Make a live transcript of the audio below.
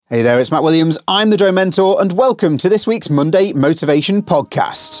Hey there, it's Matt Williams. I'm the Drone Mentor, and welcome to this week's Monday Motivation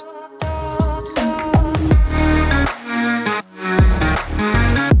Podcast.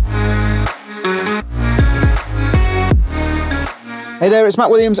 Hey there, it's Matt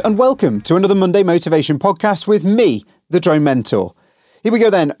Williams, and welcome to another Monday Motivation Podcast with me, the Drone Mentor. Here we go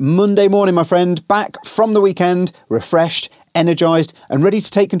then, Monday morning, my friend, back from the weekend, refreshed, energised and ready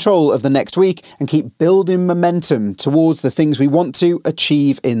to take control of the next week and keep building momentum towards the things we want to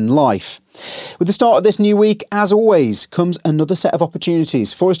achieve in life. With the start of this new week, as always, comes another set of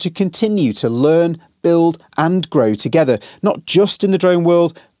opportunities for us to continue to learn, build and grow together, not just in the drone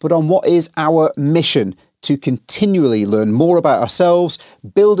world, but on what is our mission to continually learn more about ourselves,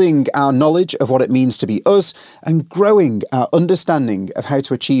 building our knowledge of what it means to be us, and growing our understanding of how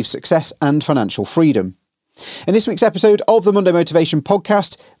to achieve success and financial freedom. In this week's episode of the Monday Motivation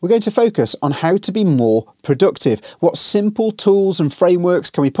Podcast, we're going to focus on how to be more productive. What simple tools and frameworks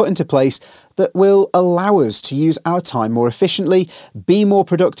can we put into place that will allow us to use our time more efficiently, be more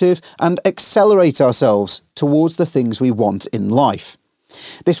productive, and accelerate ourselves towards the things we want in life.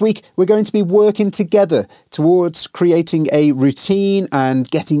 This week, we're going to be working together towards creating a routine and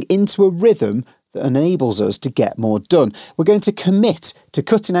getting into a rhythm that enables us to get more done. We're going to commit to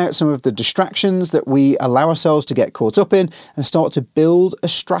cutting out some of the distractions that we allow ourselves to get caught up in and start to build a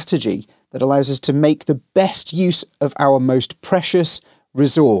strategy that allows us to make the best use of our most precious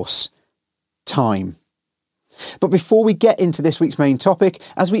resource, time. But before we get into this week's main topic,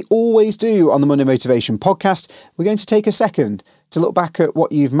 as we always do on the Monday Motivation Podcast, we're going to take a second to look back at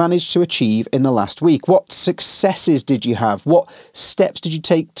what you've managed to achieve in the last week. What successes did you have? What steps did you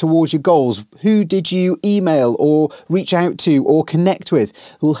take towards your goals? Who did you email or reach out to or connect with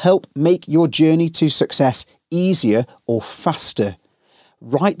who will help make your journey to success easier or faster?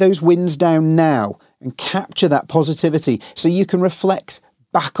 Write those wins down now and capture that positivity so you can reflect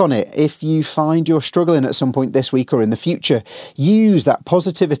back on it if you find you're struggling at some point this week or in the future. Use that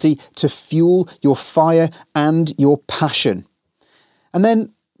positivity to fuel your fire and your passion. And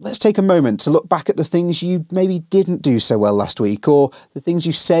then let's take a moment to look back at the things you maybe didn't do so well last week, or the things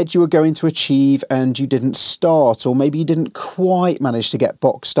you said you were going to achieve and you didn't start, or maybe you didn't quite manage to get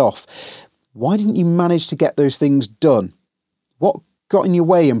boxed off. Why didn't you manage to get those things done? What got in your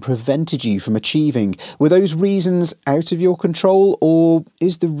way and prevented you from achieving? Were those reasons out of your control, or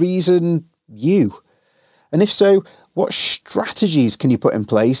is the reason you? And if so, what strategies can you put in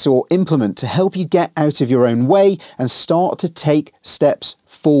place or implement to help you get out of your own way and start to take steps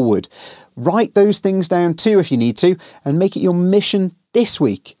forward? Write those things down too if you need to, and make it your mission this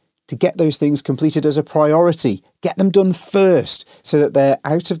week to get those things completed as a priority. Get them done first so that they're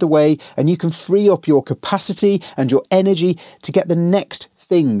out of the way and you can free up your capacity and your energy to get the next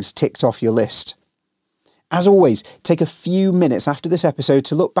things ticked off your list. As always, take a few minutes after this episode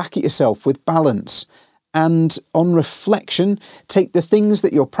to look back at yourself with balance. And on reflection, take the things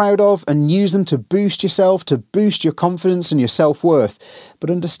that you're proud of and use them to boost yourself, to boost your confidence and your self-worth. But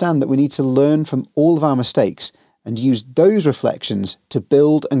understand that we need to learn from all of our mistakes and use those reflections to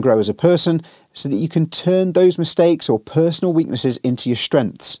build and grow as a person so that you can turn those mistakes or personal weaknesses into your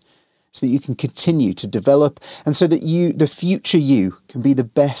strengths, so that you can continue to develop and so that the future you, can be the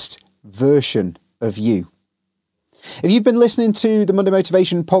best version of you. If you've been listening to the Monday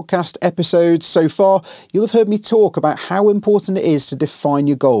Motivation Podcast episodes so far, you'll have heard me talk about how important it is to define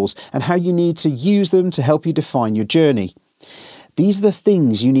your goals and how you need to use them to help you define your journey. These are the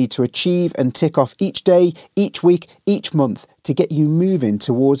things you need to achieve and tick off each day, each week, each month to get you moving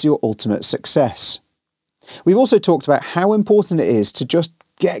towards your ultimate success. We've also talked about how important it is to just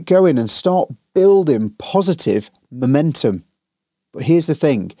get going and start building positive momentum. But here's the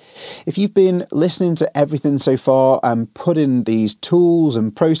thing, if you've been listening to everything so far and putting these tools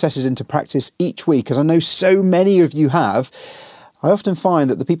and processes into practice each week, as I know so many of you have, I often find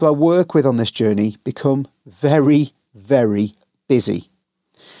that the people I work with on this journey become very, very busy.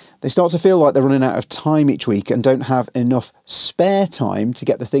 They start to feel like they're running out of time each week and don't have enough spare time to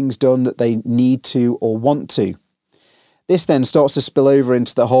get the things done that they need to or want to. This then starts to spill over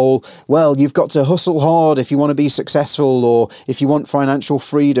into the whole, well, you've got to hustle hard if you want to be successful, or if you want financial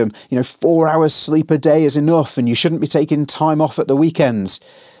freedom, 4 hours sleep a day is enough and you shouldn't be taking time off at the weekends,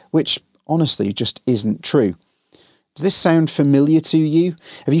 which honestly just isn't true. Does this sound familiar to you?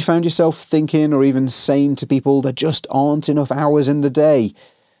 Have you found yourself thinking or even saying to people there just aren't enough hours in the day?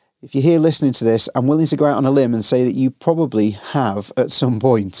 If you're here listening to this, I'm willing to go out on a limb and say that you probably have at some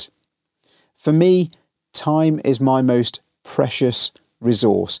point. For me, time is my most precious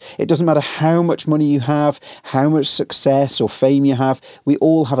resource. It doesn't matter how much money you have, how much success or fame you have, we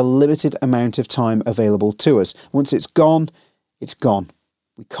all have a limited amount of time available to us. Once it's gone, it's gone.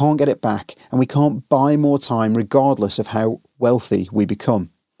 We can't get it back, and we can't buy more time regardless of how wealthy we become.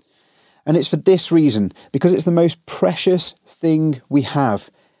 And it's for this reason, because it's the most precious thing we have,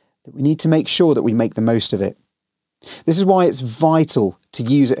 that we need to make sure that we make the most of it. This is why it's vital to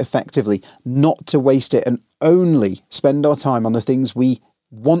use it effectively, not to waste it, and only spend our time on the things we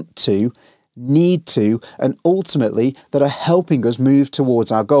want to, need to, and ultimately that are helping us move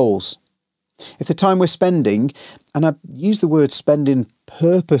towards our goals. If the time we're spending, and I use the word spending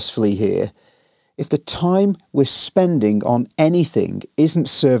purposefully here, if the time we're spending on anything isn't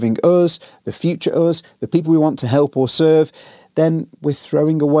serving us, the future us, the people we want to help or serve, then we're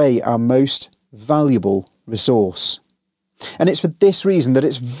throwing away our most valuable resource. And it's for this reason that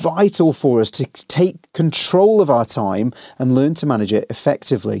it's vital for us to take control of our time and learn to manage it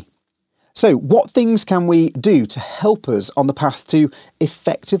effectively. So, what things can we do to help us on the path to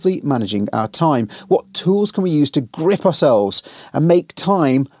effectively managing our time? What tools can we use to grip ourselves and make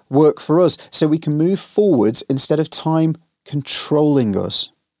time work for us so we can move forwards instead of time controlling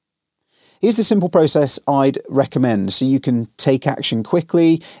us? Here's the simple process I'd recommend so you can take action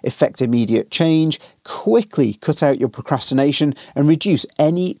quickly, effect immediate change, quickly cut out your procrastination and reduce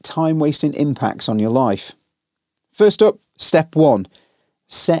any time-wasting impacts on your life. First up, step 1.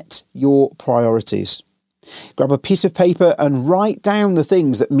 Set your priorities. Grab a piece of paper and write down the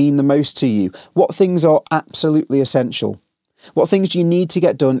things that mean the most to you. What things are absolutely essential? What things do you need to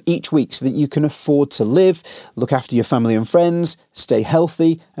get done each week so that you can afford to live, look after your family and friends, stay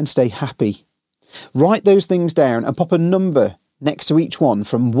healthy and stay happy? Write those things down and pop a number next to each one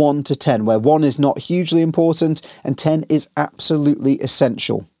from 1 to 10, where 1 is not hugely important and 10 is absolutely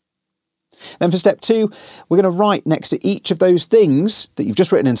essential. Then for step 2, we're going to write next to each of those things that you've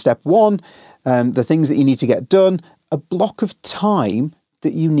just written in step 1, the things that you need to get done, a block of time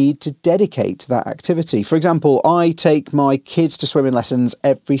that you need to dedicate to that activity. For example, I take my kids to swimming lessons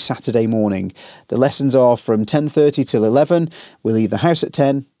every Saturday morning. The lessons are from 10:30 till 11. We leave the house at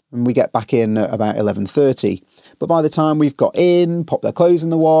 10 and we get back in at about 11:30. But by the time we've got in, popped their clothes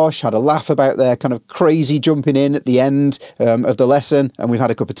in the wash, had a laugh about their kind of crazy jumping in at the end of the lesson, and we've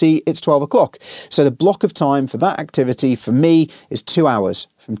had a cup of tea, it's 12 o'clock. So the block of time for that activity for me is 2 hours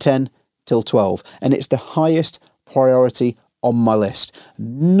from 10 till 12. And it's the highest priority on my list.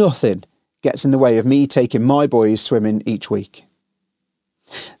 Nothing gets in the way of me taking my boys swimming each week.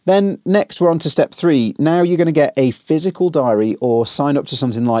 Then next we're on to step 3. Now you're going to get a physical diary or sign up to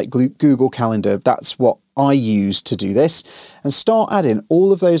something like Google Calendar. That's what I use to do this. And start adding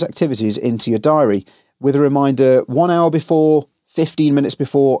all of those activities into your diary with a reminder 1 hour before, 15 minutes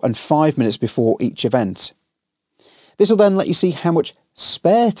before and 5 minutes before each event. This will then let you see how much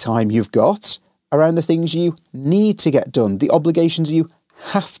spare time you've got around the things you need to get done, the obligations you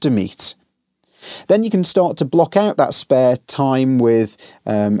have to meet. Then you can start to block out that spare time with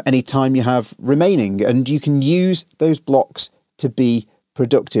any time you have remaining, and you can use those blocks to be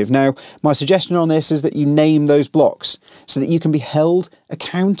productive. Now, my suggestion on this is that you name those blocks so that you can be held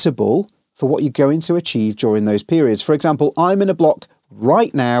accountable for what you're going to achieve during those periods. For example, I'm in a block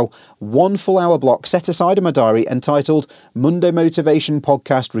right now, 1 full hour block set aside in my diary entitled Monday Motivation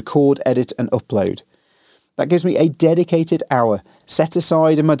Podcast Record, Edit and Upload. That gives me a dedicated hour set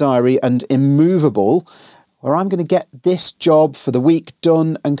aside in my diary and immovable where I'm going to get this job for the week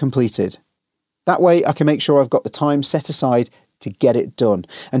done and completed. That way I can make sure I've got the time set aside to get it done.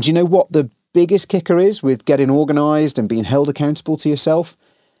 And do you know what the biggest kicker is with getting organised and being held accountable to yourself?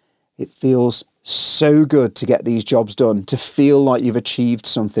 It feels so good to get these jobs done, to feel like you've achieved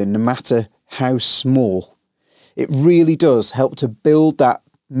something, no matter how small. It really does help to build that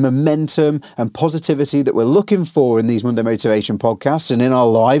momentum and positivity that we're looking for in these Monday Motivation podcasts and in our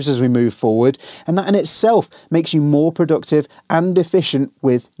lives as we move forward. And that in itself makes you more productive and efficient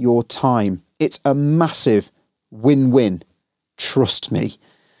with your time. It's a massive win-win. Trust me.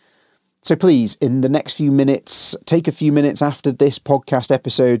 So please, in the next few minutes, take a few minutes after this podcast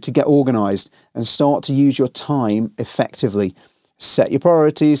episode to get organised and start to use your time effectively. Set your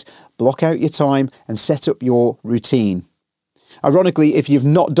priorities, block out your time and set up your routine. Ironically, if you've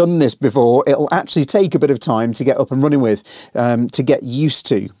not done this before, it'll actually take a bit of time to get up and running with, to get used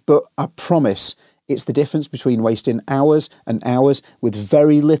to. But I promise it's the difference between wasting hours and hours with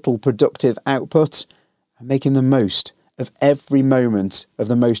very little productive output and making the most of every moment of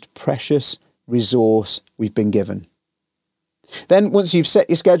the most precious resource we've been given. Then, once you've set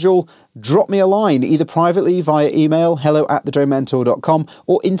your schedule, drop me a line, either privately via email, hello@thedronementor.com,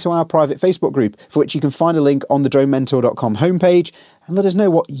 or into our private Facebook group, for which you can find a link on the thedronementor.com homepage, and let us know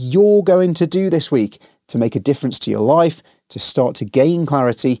what you're going to do this week to make a difference to your life, to start to gain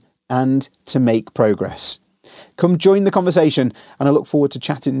clarity, and to make progress. Come join the conversation, and I look forward to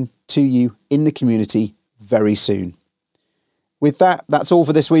chatting to you in the community very soon. With that, that's all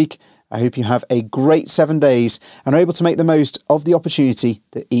for this week. I hope you have a great 7 days and are able to make the most of the opportunity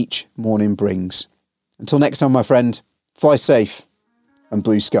that each morning brings. Until next time, my friend, fly safe and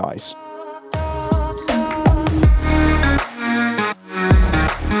blue skies.